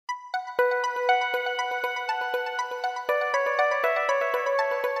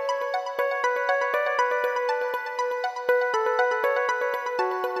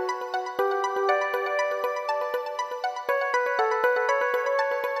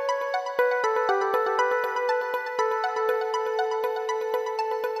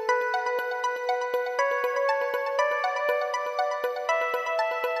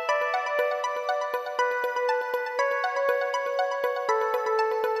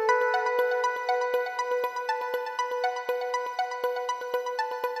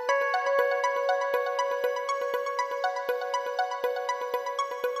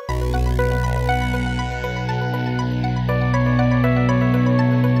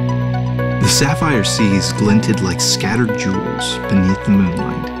sapphire seas glinted like scattered jewels beneath the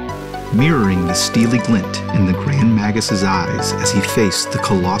moonlight, mirroring the steely glint in the Grand Magus's eyes as he faced the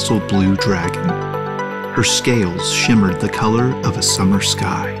colossal blue dragon. Her scales shimmered the color of a summer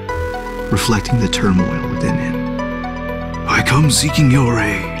sky, reflecting the turmoil within him. "I come seeking your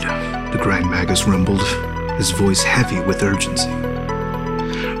aid," the Grand Magus rumbled, his voice heavy with urgency.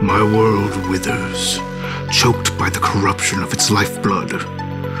 "My world withers, choked by the corruption of its lifeblood.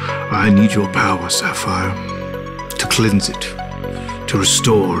 I need your power, Sapphire, to cleanse it, to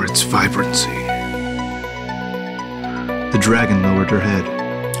restore its vibrancy." The dragon lowered her head,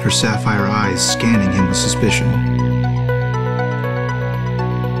 her sapphire eyes scanning him with suspicion.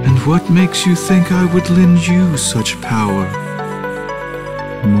 "And what makes you think I would lend you such power,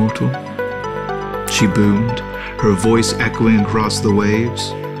 mortal?" she boomed, her voice echoing across the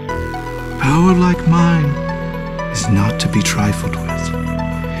waves. "Power like mine is not to be trifled with.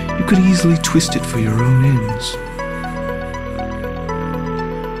 You could easily twist it for your own ends."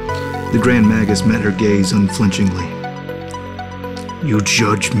 The Grand Magus met her gaze unflinchingly. "You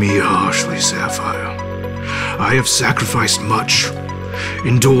judge me harshly, Sapphire. I have sacrificed much,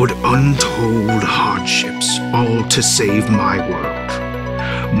 endured untold hardships, all to save my world.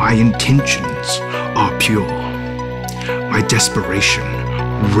 My intentions are pure, my desperation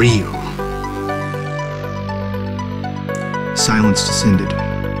real." Silence descended,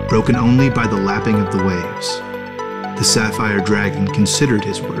 broken only by the lapping of the waves. The sapphire dragon considered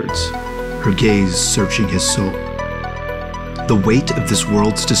his words, her gaze searching his soul. The weight of this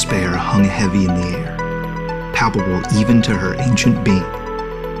world's despair hung heavy in the air, palpable even to her ancient being.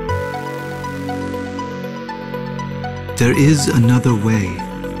 "There is another way,"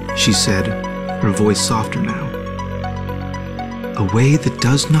 she said, her voice softer now. "A way that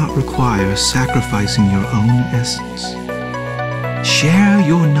does not require sacrificing your own essence. Share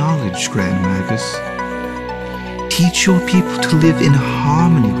your knowledge, Grand Magus. Teach your people to live in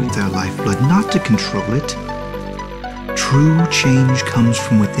harmony with their lifeblood, not to control it. True change comes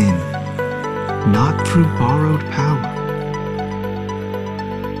from within, not through borrowed power."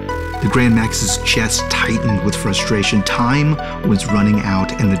 The Grand Magus's chest tightened with frustration. Time was running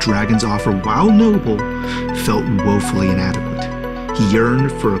out, and the dragon's offer, while noble, felt woefully inadequate. He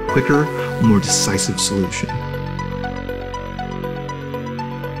yearned for a quicker, more decisive solution.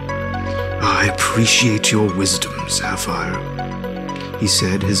 "I appreciate your wisdom, Sapphire," he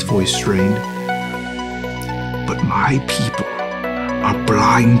said, his voice strained. "But my people are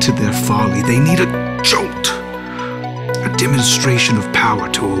blind to their folly. They need a jolt, a demonstration of power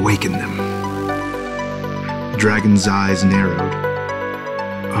to awaken them." The dragon's eyes narrowed.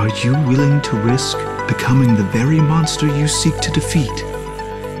 "Are you willing to risk becoming the very monster you seek to defeat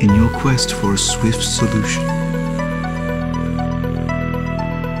in your quest for a swift solution?"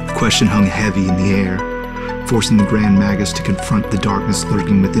 The question hung heavy in the air, forcing the Grand Magus to confront the darkness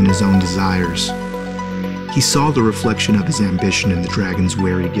lurking within his own desires. He saw the reflection of his ambition in the dragon's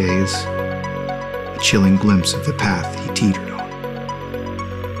wary gaze, a chilling glimpse of the path he teetered on.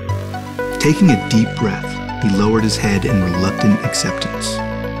 Taking a deep breath, he lowered his head in reluctant acceptance.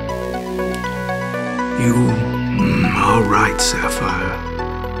 "You are right, Sapphire.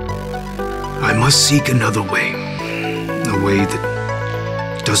 I must seek another way, a way that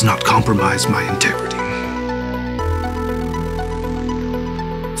does not compromise my integrity."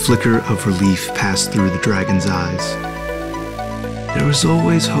 Flicker of relief passed through the dragon's eyes. "There is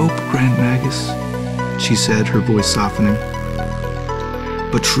always hope, Grand Magus," she said, her voice softening.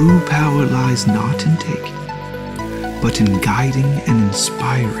 "But true power lies not in taking, but in guiding and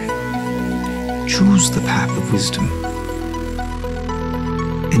inspiring. Choose the path of wisdom,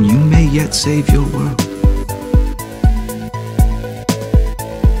 and you may yet save your world."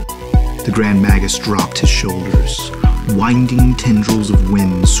 The Grand Magus dropped his shoulders. Winding tendrils of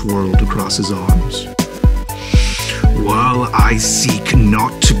wind swirled across his arms. "While I seek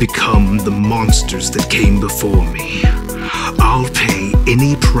not to become the monsters that came before me, I'll pay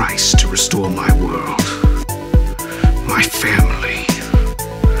any price to restore my world, my family."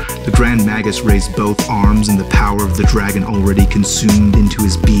 The Grand Magus raised both arms, and the power of the dragon already consumed into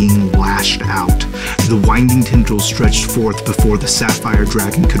his being lashed out. The winding tendrils stretched forth before the sapphire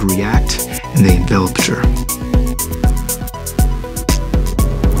dragon could react, and they enveloped her.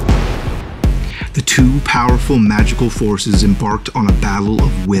 The two powerful magical forces embarked on a battle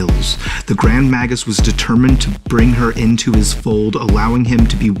of wills. The Grand Magus was determined to bring her into his fold, allowing him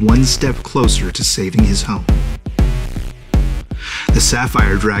to be one step closer to saving his home. The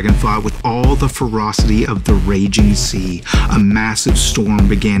sapphire dragon fought with all the ferocity of the raging sea. A massive storm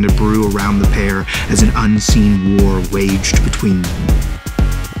began to brew around the pair as an unseen war waged between them.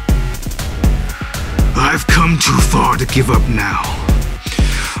 too far to give up now.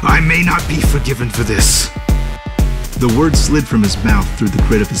 I may not be forgiven for this. The words slid from his mouth through the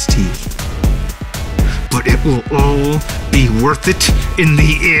grit of his teeth. But it will all be worth it in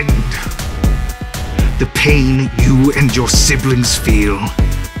the end. The pain you and your siblings feel,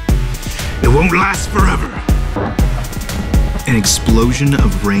 it won't last forever. An explosion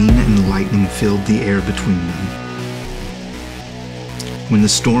of rain and lightning filled the air between them. When the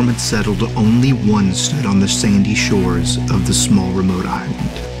storm had settled, only one stood on the sandy shores of the small remote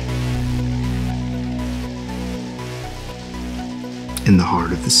island. In the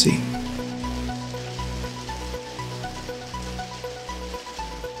heart of the sea.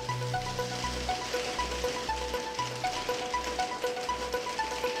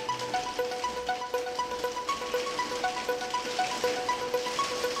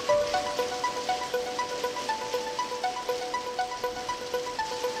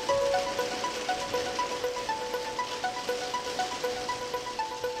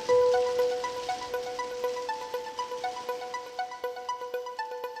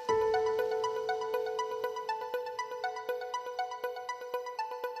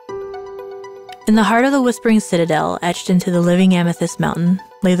 In the heart of the Whispering Citadel, etched into the living amethyst mountain,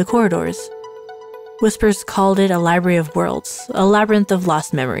 lay the corridors. Whispers called it a library of worlds, a labyrinth of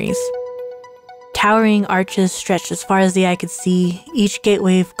lost memories. Towering arches stretched as far as the eye could see, each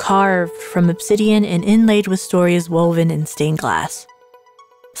gateway carved from obsidian and inlaid with stories woven in stained glass.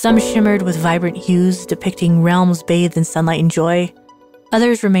 Some shimmered with vibrant hues, depicting realms bathed in sunlight and joy.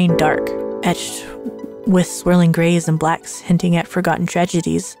 Others remained dark, etched with swirling grays and blacks, hinting at forgotten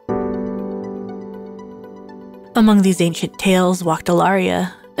tragedies. Among these ancient tales walked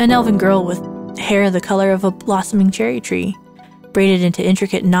Ilaria, an elven girl with hair the color of a blossoming cherry tree, braided into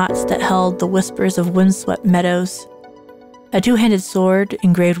intricate knots that held the whispers of windswept meadows. A two-handed sword,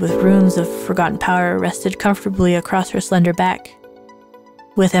 engraved with runes of forgotten power, rested comfortably across her slender back.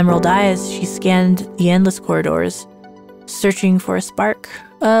 With emerald eyes, she scanned the endless corridors, searching for a spark,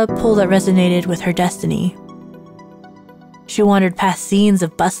 a pull that resonated with her destiny. She wandered past scenes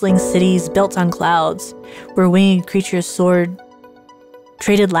of bustling cities built on clouds, where winged creatures soared,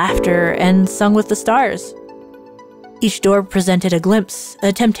 traded laughter, and sung with the stars. Each door presented a glimpse,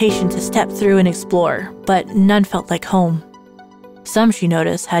 a temptation to step through and explore, but none felt like home. Some, she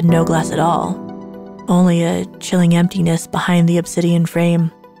noticed, had no glass at all, only a chilling emptiness behind the obsidian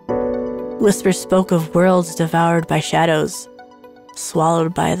frame. Whispers spoke of worlds devoured by shadows,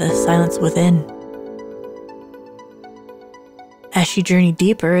 swallowed by the silence within. As she journeyed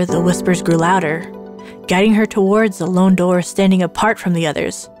deeper, the whispers grew louder, guiding her towards a lone door standing apart from the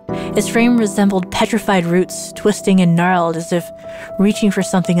others. Its frame resembled petrified roots, twisting and gnarled as if reaching for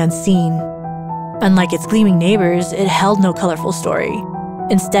something unseen. Unlike its gleaming neighbors, it held no colorful story.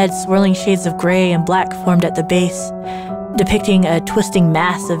 Instead, swirling shades of gray and black formed at the base, depicting a twisting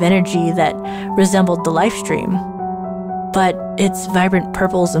mass of energy that resembled the life stream. But its vibrant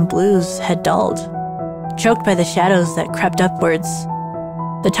purples and blues had dulled, choked by the shadows that crept upwards.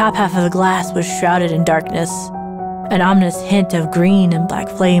 The top half of the glass was shrouded in darkness, an ominous hint of green and black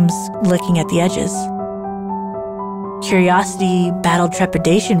flames licking at the edges. Curiosity battled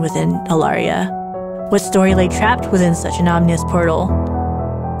trepidation within Ilaria. What story lay trapped within such an ominous portal?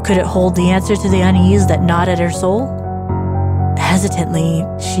 Could it hold the answer to the unease that gnawed at her soul? Hesitantly,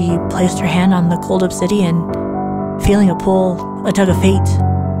 she placed her hand on the cold obsidian, feeling a pull, a tug of fate.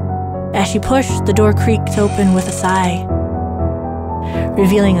 As she pushed, the door creaked open with a sigh,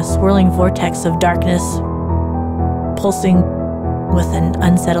 revealing a swirling vortex of darkness, pulsing with an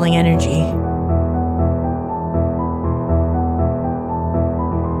unsettling energy.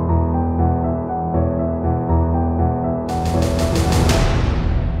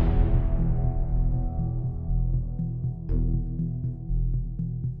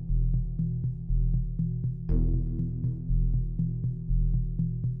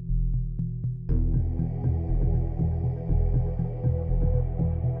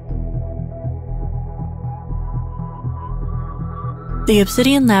 The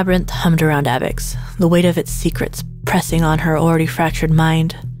obsidian labyrinth hummed around Abix, the weight of its secrets pressing on her already fractured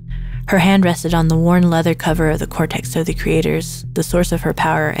mind. Her hand rested on the worn leather cover of the Cortex of the Creators, the source of her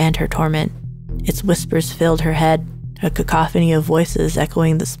power and her torment. Its whispers filled her head, a cacophony of voices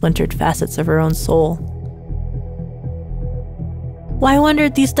echoing the splintered facets of her own soul. "Why wander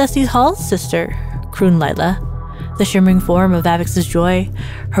these dusty halls, sister?" crooned Lila, the shimmering form of Abix's joy,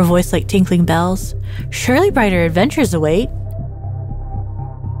 her voice like tinkling bells. "Surely brighter adventures await."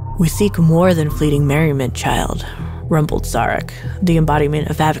 "We seek more than fleeting merriment, child," rumbled Zarek, the embodiment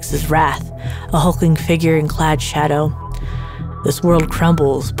of Abix's wrath, a hulking figure in clad shadow. This world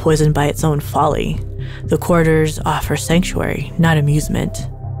crumbles, poisoned by its own folly. The corridors offer sanctuary, not amusement.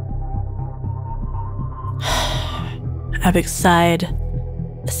 Abix sighed,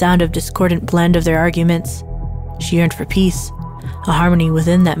 a sound of discordant blend of their arguments. She yearned for peace, a harmony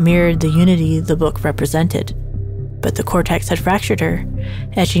within that mirrored the unity the book represented. But the cortex had fractured her,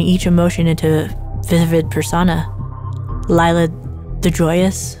 etching each emotion into vivid persona. Lila the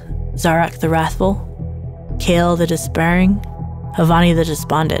joyous, Zarak the wrathful, Kale the despairing, Havani the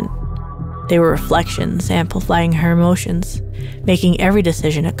despondent. They were reflections, amplifying her emotions, making every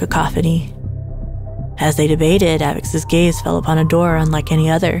decision a cacophony. As they debated, Abix's gaze fell upon a door unlike any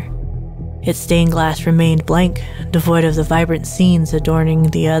other. Its stained glass remained blank, devoid of the vibrant scenes adorning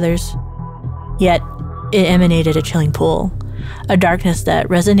the others. Yet, it emanated a chilling pull, a darkness that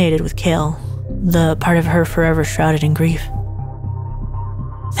resonated with Kale, the part of her forever shrouded in grief.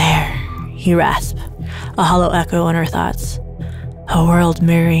 There, he rasped, a hollow echo in her thoughts. A world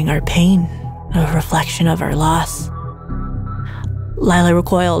mirroring our pain, a reflection of our loss. Lila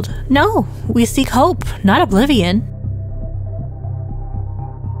recoiled. No, we seek hope, not oblivion.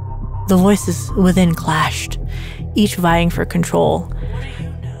 The voices within clashed, each vying for control.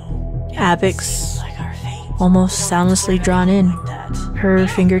 Abix, almost soundlessly drawn in, her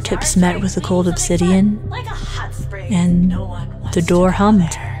fingertips met with the cold obsidian, and the door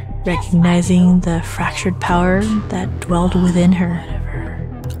hummed, recognizing the fractured power that dwelled within her.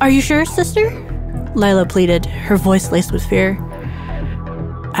 Are you sure, sister? Lila pleaded, her voice laced with fear.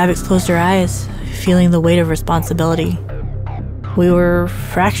 Abix closed her eyes, feeling the weight of responsibility. We were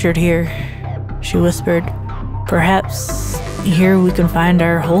fractured here, she whispered. Perhaps here we can find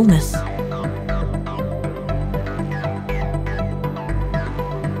our wholeness.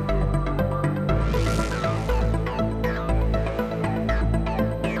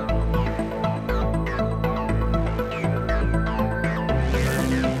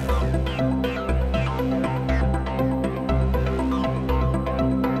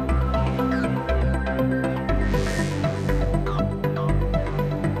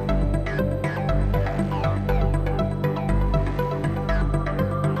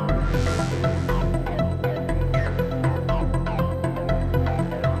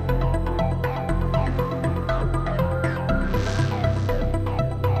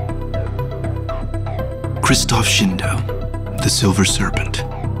 Kristoff Shindo, the Silver Serpent,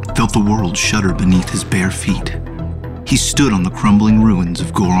 felt the world shudder beneath his bare feet. He stood on the crumbling ruins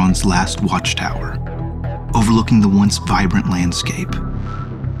of Goron's last watchtower, overlooking the once vibrant landscape.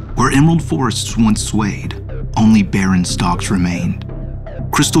 Where emerald forests once swayed, only barren stalks remained.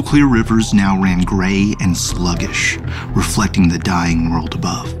 Crystal clear rivers now ran gray and sluggish, reflecting the dying world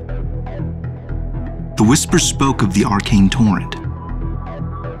above. The whisper spoke of the arcane torrent,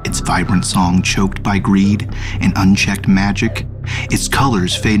 its vibrant song choked by greed and unchecked magic, its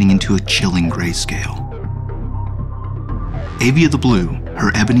colors fading into a chilling grayscale. Avia the Blue,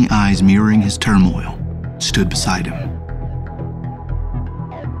 her ebony eyes mirroring his turmoil, stood beside him.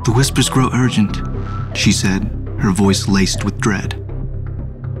 The whispers grow urgent, she said, her voice laced with dread.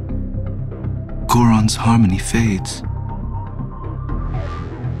 Goron's harmony fades.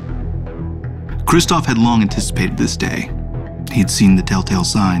 Kristoff had long anticipated this day. He'd seen the telltale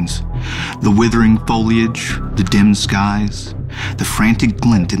signs, the withering foliage, the dim skies, the frantic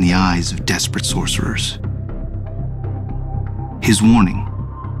glint in the eyes of desperate sorcerers. His warning,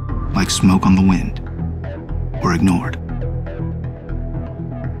 like smoke on the wind, were ignored.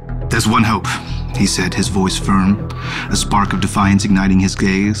 There's one hope, he said, his voice firm, a spark of defiance igniting his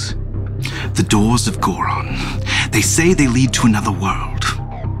gaze. The doors of Goron, they say they lead to another world.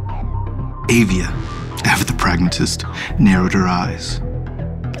 Avia, ever the pragmatist, narrowed her eyes.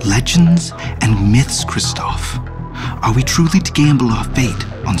 Legends and myths, Kristoff. Are we truly to gamble our fate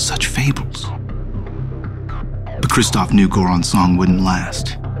on such fables? But Kristoff knew Goron's song wouldn't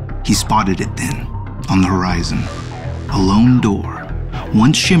last. He spotted it then, on the horizon. A lone door,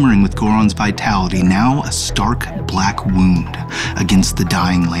 once shimmering with Goron's vitality, now a stark black wound against the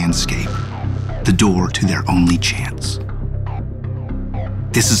dying landscape. The door to their only chance.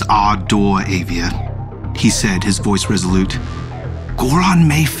 This is our door, Avia, he said, his voice resolute. Goron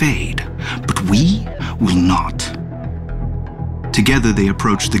may fade, but we will not. Together they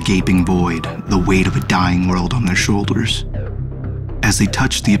approached the gaping void, the weight of a dying world on their shoulders. As they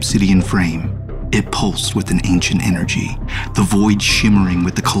touched the obsidian frame, it pulsed with an ancient energy, the void shimmering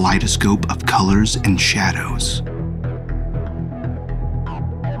with the kaleidoscope of colors and shadows.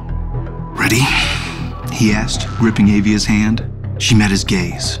 Ready? He asked, gripping Avia's hand. She met his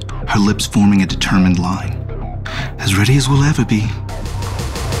gaze, her lips forming a determined line. As ready as we'll ever be.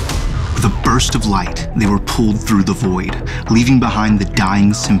 With a burst of light, they were pulled through the void, leaving behind the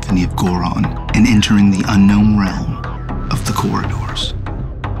dying symphony of Goron and entering the unknown realm of the corridors.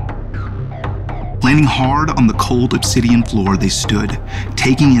 Landing hard on the cold obsidian floor, they stood,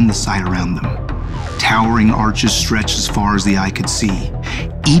 taking in the sight around them. Towering arches stretched as far as the eye could see,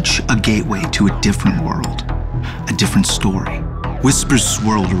 each a gateway to a different world, a different story. Whispers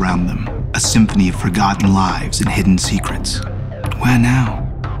swirled around them, a symphony of forgotten lives and hidden secrets. Where now?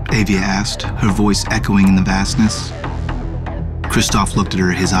 Avia asked, her voice echoing in the vastness. Kristoff looked at her,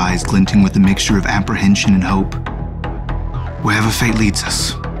 his eyes glinting with a mixture of apprehension and hope. Wherever fate leads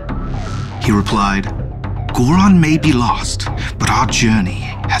us, he replied. Goron may be lost, but our journey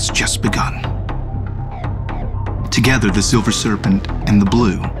has just begun. Together, the Silver Serpent and the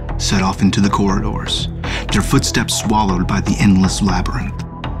Blue set off into the corridors, their footsteps swallowed by the endless labyrinth.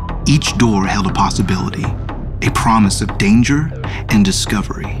 Each door held a possibility, a promise of danger and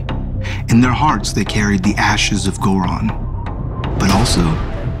discovery. In their hearts, they carried the ashes of Goron, but also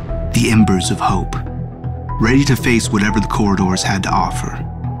the embers of hope, ready to face whatever the corridors had to offer.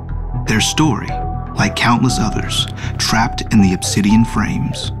 Their story, like countless others trapped in the obsidian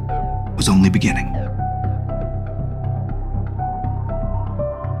frames, was only beginning.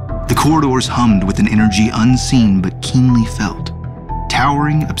 The corridors hummed with an energy unseen but keenly felt.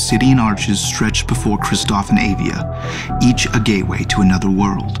 Towering obsidian arches stretched before Kristoff and Avia, each a gateway to another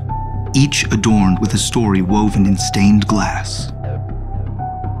world, each adorned with a story woven in stained glass.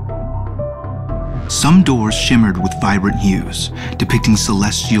 Some doors shimmered with vibrant hues, depicting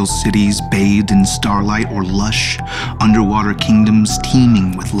celestial cities bathed in starlight or lush, underwater kingdoms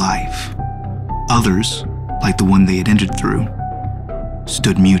teeming with life. Others, like the one they had entered through,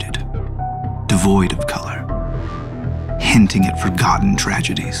 stood muted, devoid of color, hinting at forgotten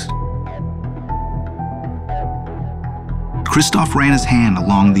tragedies. Kristoff ran his hand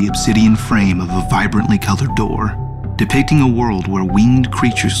along the obsidian frame of a vibrantly colored door, depicting a world where winged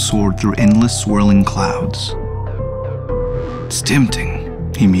creatures soared through endless swirling clouds. It's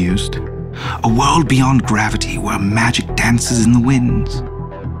tempting, he mused. A world beyond gravity where magic dances in the winds.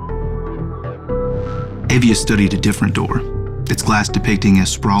 Avia studied a different door, its glass depicting a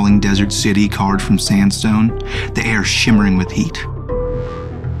sprawling desert city carved from sandstone, the air shimmering with heat.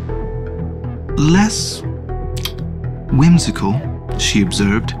 Less whimsical, she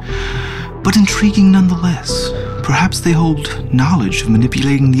observed, but intriguing nonetheless. Perhaps they hold knowledge of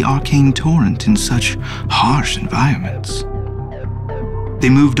manipulating the arcane torrent in such harsh environments. They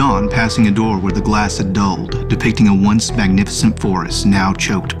moved on, passing a door where the glass had dulled, depicting a once magnificent forest now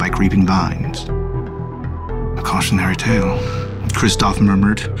choked by creeping vines. A cautionary tale, Kristoff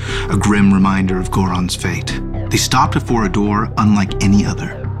murmured, a grim reminder of Goron's fate. They stopped before a door unlike any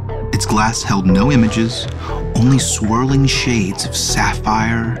other. Its glass held no images, only swirling shades of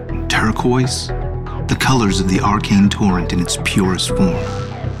sapphire and turquoise, the colors of the arcane torrent in its purest form.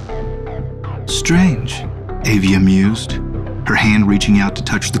 Strange, Avia mused, her hand reaching out to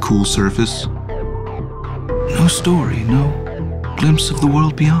touch the cool surface. No story, no glimpse of the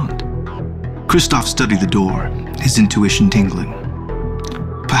world beyond. Kristoff studied the door, his intuition tingling.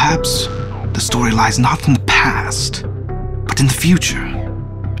 Perhaps the story lies not in the past, but in the future,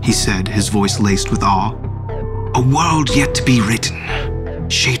 he said, his voice laced with awe. A world yet to be written,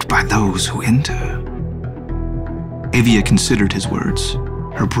 shaped by those who enter. Avia considered his words,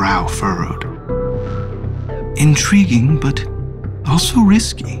 her brow furrowed. Intriguing, but also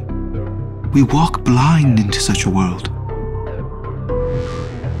risky. We walk blind into such a world.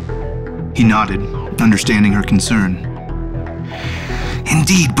 He nodded, understanding her concern.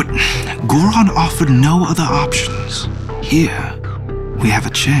 Indeed, but Goron offered no other options. Here, we have a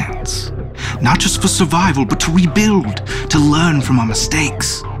chance. Not just for survival, but to rebuild, to learn from our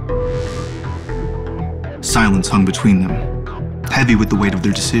mistakes. Silence hung between them, heavy with the weight of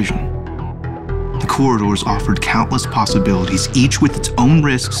their decision. The corridors offered countless possibilities, each with its own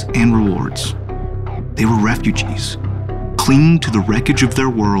risks and rewards. They were refugees, clinging to the wreckage of their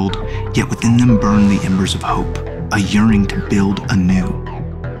world, yet within them burned the embers of hope, a yearning to build anew.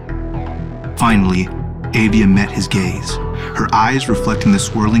 Finally, Avia met his gaze, her eyes reflecting the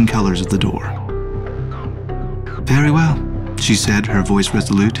swirling colors of the door. Very well, she said, her voice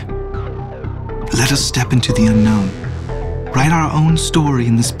resolute. Let us step into the unknown, write our own story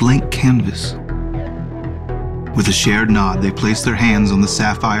in this blank canvas. With a shared nod, they placed their hands on the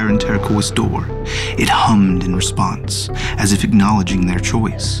sapphire and turquoise door. It hummed in response, as if acknowledging their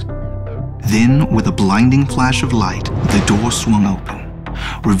choice. Then, with a blinding flash of light, the door swung open,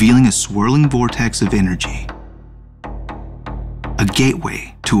 revealing a swirling vortex of energy. A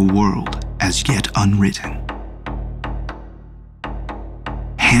gateway to a world as yet unwritten.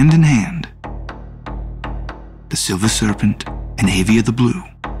 Hand in hand, the Silver Serpent, and Avia the Blue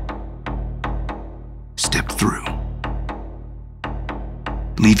stepped through,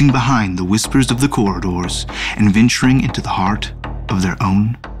 leaving behind the whispers of the corridors and venturing into the heart of their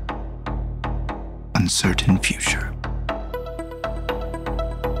own uncertain future.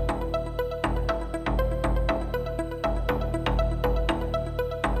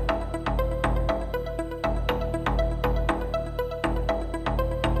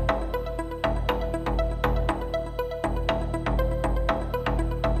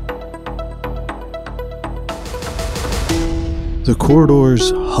 The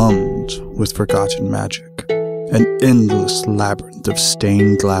corridors hummed with forgotten magic, an endless labyrinth of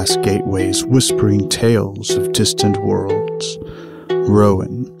stained glass gateways whispering tales of distant worlds.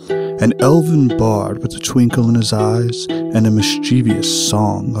 Rowan, an elven bard with a twinkle in his eyes and a mischievous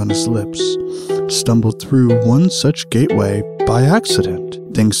song on his lips, stumbled through one such gateway by accident,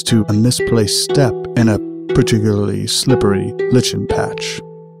 thanks to a misplaced step in a particularly slippery lichen patch.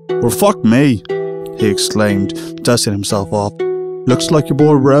 "Well, fuck me," he exclaimed, dusting himself off. "Looks like your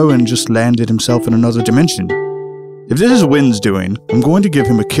boy Rowan just landed himself in another dimension. If this is Wynn's doing, I'm going to give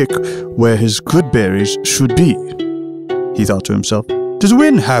him a kick where his good berries should be." He thought to himself, "Does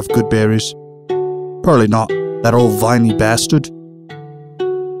Wynn have good berries? Probably not, that old viney bastard."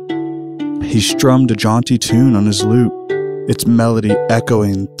 He strummed a jaunty tune on his lute, its melody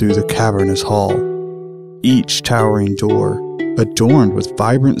echoing through the cavernous hall. Each towering door, adorned with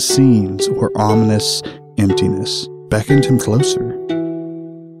vibrant scenes or ominous emptiness, beckoned him closer.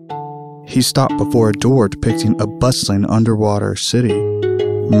 He stopped before a door depicting a bustling underwater city,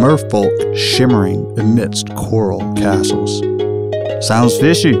 merfolk shimmering amidst coral castles. "Sounds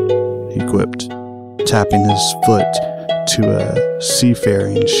fishy," he quipped, tapping his foot to a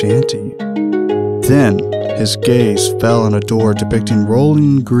seafaring shanty. Then his gaze fell on a door depicting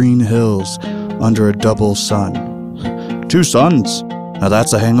rolling green hills under a double sun. "Two suns? Now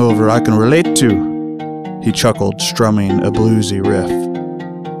that's a hangover I can relate to," he chuckled, strumming a bluesy riff.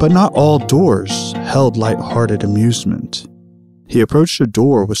 But not all doors held light-hearted amusement. He approached a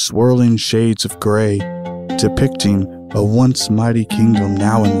door with swirling shades of gray, depicting a once mighty kingdom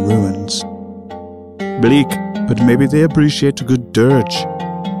now in ruins. "Bleak, but maybe they appreciate a good dirge,"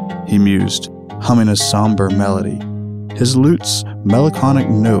 he mused, humming a somber melody. His lute's melancholic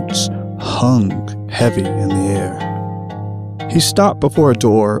notes hung heavy in the air. He stopped before a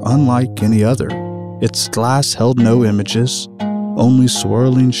door unlike any other. Its glass held no images, only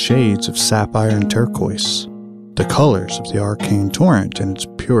swirling shades of sapphire and turquoise, the colors of the arcane torrent in its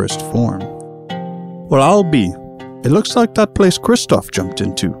purest form. "Well, I'll be. It looks like that place Kristoff jumped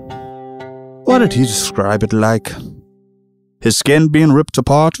into. What did he describe it like? His skin being ripped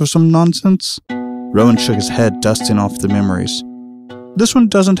apart or some nonsense?" Rowan shook his head, dusting off the memories. "This one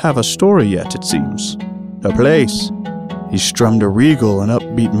doesn't have a story yet, it seems. A place." He strummed a regal and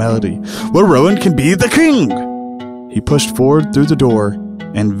upbeat melody, "where Rowan can be the king!" He pushed forward through the door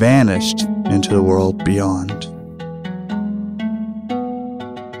and vanished into the world beyond.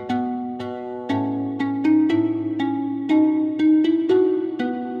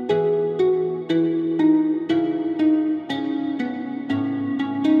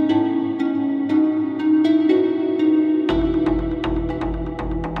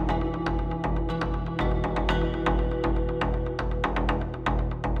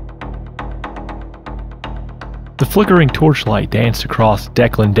 The flickering torchlight danced across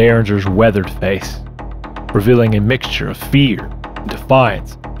Declan Derringer's weathered face, revealing a mixture of fear and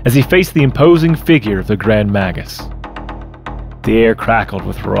defiance as he faced the imposing figure of the Grand Magus. The air crackled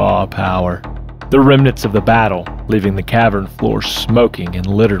with raw power, the remnants of the battle leaving the cavern floor smoking and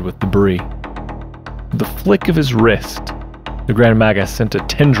littered with debris. With the flick of his wrist, the Grand Magus sent a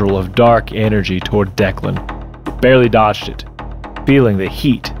tendril of dark energy toward Declan. He barely dodged it, feeling the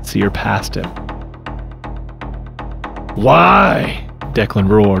heat sear past him. "Why?" Declan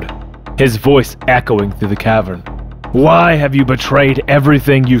roared, his voice echoing through the cavern. "Why have you betrayed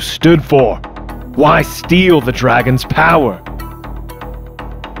everything you stood for? Why steal the dragon's power?"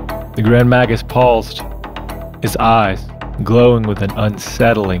 The Grand Magus paused, his eyes glowing with an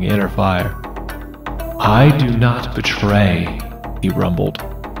unsettling inner fire. "I do not betray," he rumbled,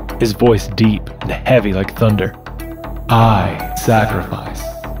 his voice deep and heavy like thunder. "I sacrifice."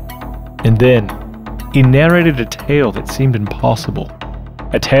 And then he narrated a tale that seemed impossible.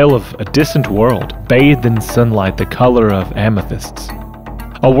 A tale of a distant world, bathed in sunlight the color of amethysts.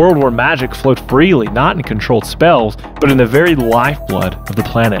 A world where magic flowed freely, not in controlled spells, but in the very lifeblood of the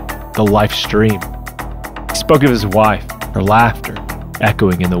planet, the life stream. He spoke of his wife, her laughter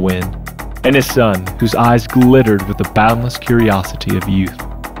echoing in the wind, and his son, whose eyes glittered with the boundless curiosity of youth.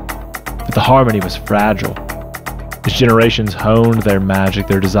 But the harmony was fragile. As generations honed their magic,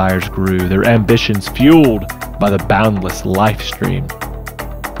 their desires grew, their ambitions fueled by the boundless life stream.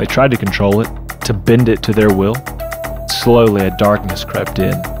 They tried to control it, to bend it to their will. Slowly, a darkness crept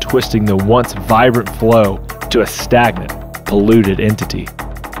in, twisting the once vibrant flow to a stagnant, polluted entity.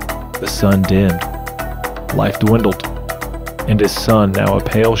 The sun dimmed, life dwindled, and his son, now a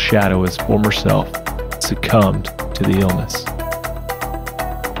pale shadow his former self, succumbed to the illness.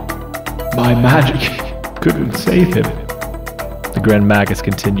 My magic couldn't save him, the Grand Magus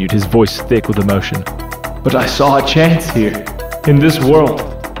continued, his voice thick with emotion. But I saw a chance here, in this world.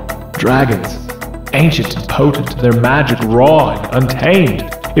 Dragons, ancient and potent, their magic raw and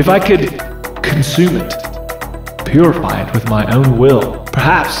untamed. If I could consume it, purify it with my own will,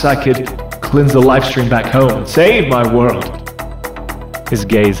 perhaps I could cleanse the lifestream back home and save my world. His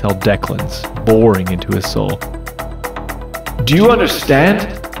gaze held Declan's, boring into his soul. Do you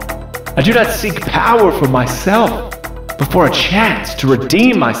understand? I do not seek power for myself, but for a chance to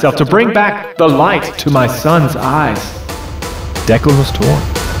redeem myself, to bring back the light to my son's eyes. Declan was torn.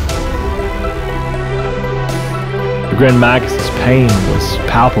 The Grand Magus' pain was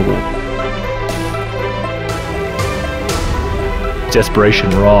palpable. Desperation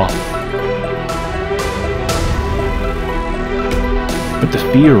raw. But the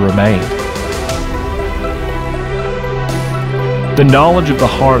fear remained. The knowledge of the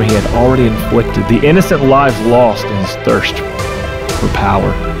harm he had already inflicted, the innocent lives lost in his thirst for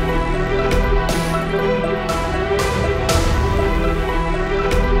power.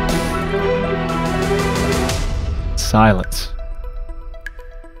 Silence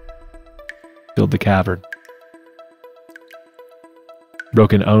filled the cavern,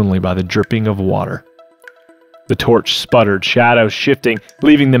 broken only by the dripping of water. The torch sputtered, shadows shifting,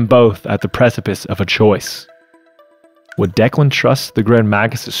 leaving them both at the precipice of a choice. Would Declan trust the Grand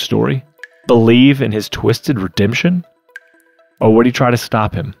Magus' story? Believe in his twisted redemption? Or would he try to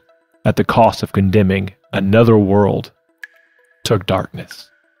stop him at the cost of condemning another world to darkness?